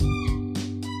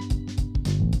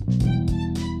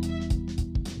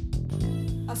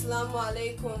Assalamu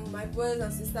alaikum, my brothers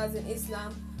and sisters in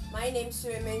Islam. My name is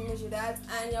Suleiman Mujidat,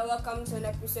 and you're welcome to an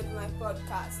episode of my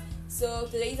podcast. So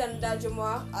today is another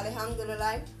Jumu'ah,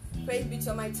 Alhamdulillah. Praise be to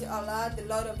Almighty Allah, the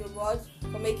Lord of the world,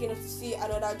 for making us to see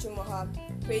another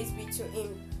Jumu'ah. Praise be to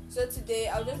Him. So today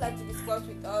I would just like to discuss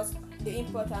with us the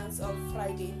importance of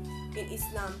Friday in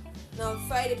Islam. Now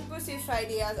Friday, people see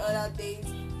Friday as other days,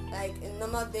 like a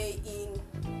normal day in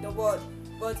the world.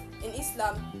 But in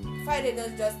Islam, Friday is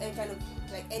not just any kind of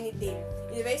like any day.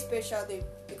 It's a very special day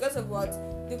because of what?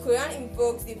 The Quran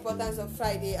invokes the importance of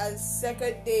Friday as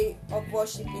sacred day of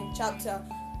worship in chapter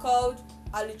called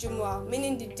Al-Jumu'ah,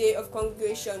 meaning the day of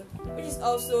congregation, which is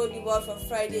also the word for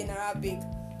Friday in Arabic.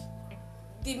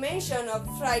 The mention of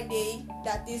Friday,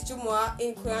 that is Jumu'ah,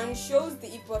 in Quran shows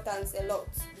the importance a lot.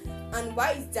 And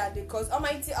why is that? Because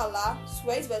Almighty Allah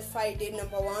swears by Friday,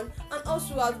 number one, and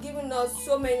also has given us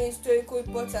so many historical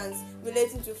importance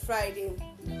relating to Friday.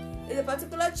 There's a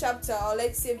particular chapter, or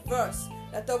let's say verse,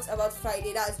 that talks about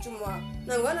Friday, that's Jumu'ah.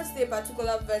 Now I'm going to say a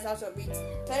particular verse out of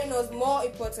it, telling us more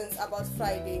importance about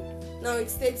Friday. Now it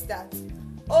states that,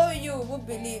 "O you who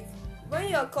believe, when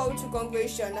you are called to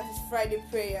congregation, that is Friday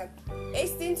prayer,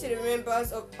 hasten to the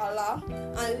remembrance of Allah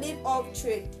and leave off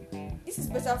trade. This is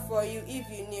better for you if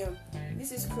you knew."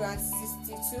 This is Quran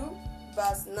 62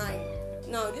 verse 9.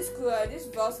 Now this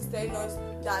verse is telling us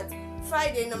that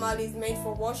Friday normally is meant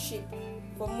for worship,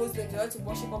 for Muslims to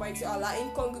worship Almighty Allah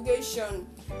in congregation.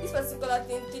 This particular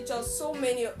thing teaches us so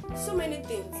many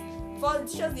things. First, it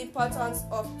teaches the importance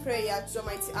of prayer to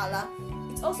Almighty Allah.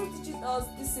 It also teaches us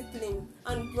discipline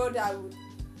and brotherhood.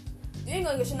 During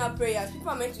congregational prayers, people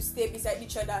are meant to stay beside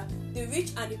each other. The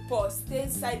rich and the poor stay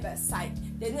side by side.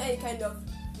 There's no any kind of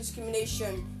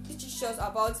discrimination. It teaches us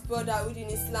about brotherhood in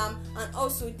Islam and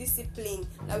also discipline,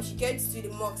 that we should get to the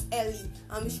mosque early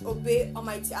and we should obey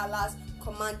Almighty Allah's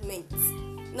commandments.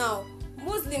 Now,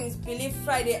 Muslims believe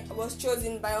Friday was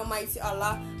chosen by Almighty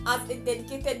Allah as a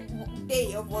dedicated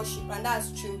day of worship, and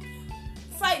that's true.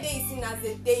 Friday is seen as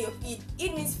a day of Eid.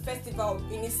 Eid means festival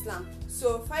in Islam.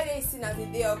 So Friday is seen as a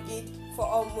day of Eid for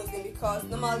all Muslims, because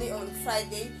normally on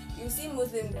Friday you see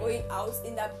Muslims going out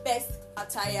in their best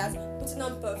attires, putting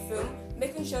on perfume,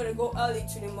 making sure they go early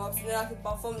to the mosque in order to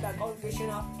perform their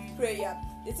congregational prayer.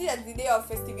 They see that the day of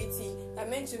festivity, they're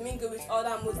meant to mingle with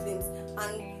other Muslims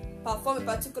and perform a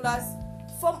particular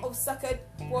form of sacred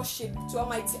worship to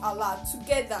Almighty Allah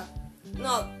together.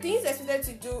 Now, things expected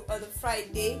to do on the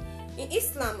Friday in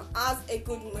Islam as a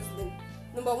good Muslim.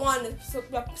 Number one,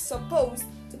 you're supposed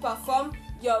to perform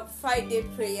your Friday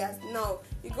prayers. Now,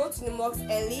 you go to the mosque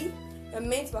early, you're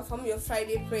meant to perform your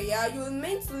Friday prayer, you're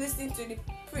meant to listen to the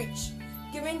preach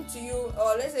given to you,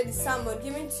 or let's say the sermon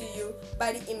given to you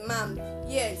by the Imam.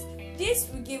 Yes, this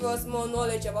will give us more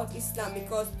knowledge about Islam,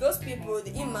 because those people,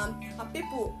 the Imam, are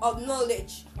people of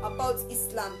knowledge about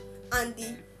Islam and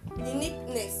the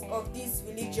uniqueness of this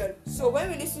religion. So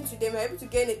when we listen to them, we're able to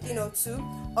gain a thing or two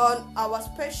on our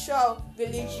special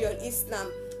religion,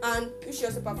 Islam. And we should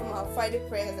also perform our Friday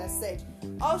prayers, as I said.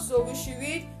 Also, we should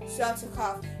read Surah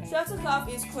Al-Kahf. Surah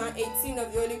Al-Kahf is Quran 18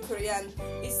 of the Holy Quran.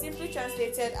 It's simply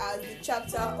translated as the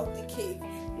chapter of the cave.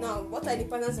 Now, what are the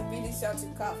importance of reading Surah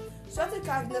Al-Kahf? Surah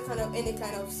Al-Kahf is not any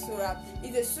kind of surah.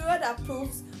 It's a surah that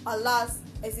proves Allah's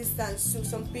existence to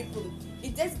some people.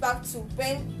 It dates back to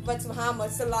when Prophet Muhammad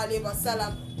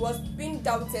was being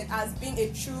doubted as being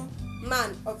a true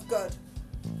man of God.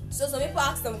 So some people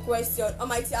asked some questions.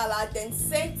 Almighty Allah then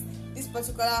sent this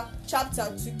particular chapter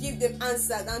to give them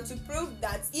answers and to prove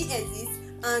that He exists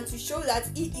and to show that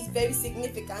He is very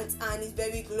significant and is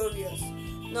very glorious.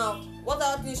 Now, what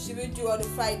other things should we do on a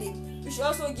Friday? We should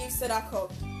also give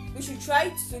sadaqah. We should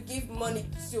try to give money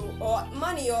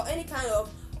or any kind of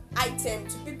item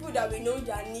to people that we know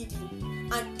they are needy.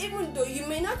 And even though you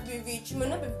may not be rich, you may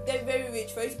not be very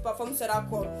rich for you to perform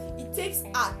sadaqah, it takes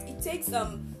art, it takes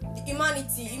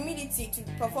the humility to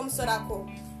perform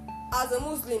sadaqah. As a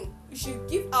Muslim, you should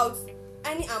give out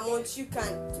any amount you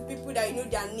can to people that you know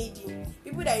they are needy,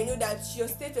 people that you know that your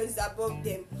status is above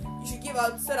them. You should give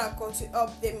out sadaqah to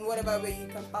help them in whatever way you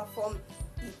can perform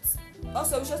it.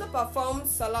 Also, we should also perform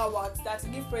salawat, that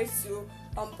give praise to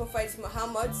Prophet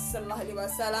Muhammad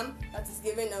that is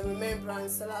given a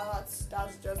remembrance. Salawat,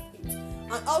 that's just it.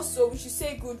 And also, we should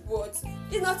say good words.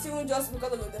 It's not even just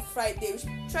because of the Friday. We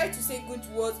should try to say good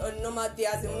words on a normal day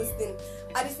as a Muslim.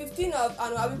 At the 15th of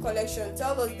Annual collection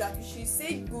tells us that we should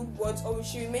say good words or we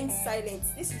should remain silent.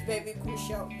 This is very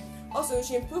crucial. Also, we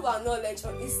should improve our knowledge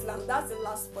on Islam. That's the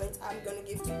last point I'm going to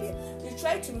give today. We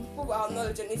try to improve our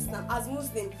knowledge on Islam. As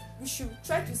Muslims, we should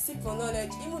try to seek for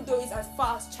knowledge, even though it's as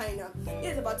far as China. It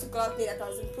is a particular thing that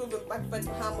has improved by Prophet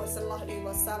Muhammad sallallahu alaihi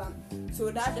wasallam. So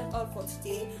that's just all for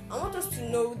today. I want us to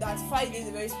know that Friday is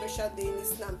a very special day in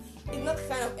Islam. It's not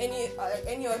kind of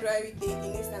any ordinary day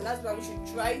in Islam. That's why we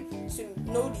should try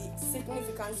to know the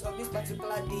significance of this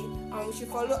particular day, and we should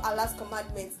follow Allah's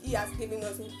commandments He has given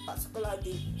us in a particular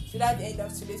day. So that's the end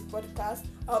of today's podcast.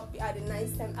 I hope you had a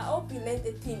nice time. I hope you learned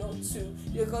a thing or two,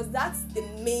 because that's the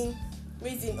main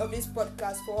reason of this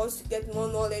podcast, for us to get more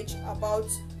knowledge about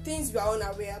things we are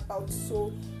unaware about.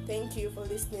 So thank you for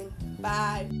listening.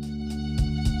 Bye.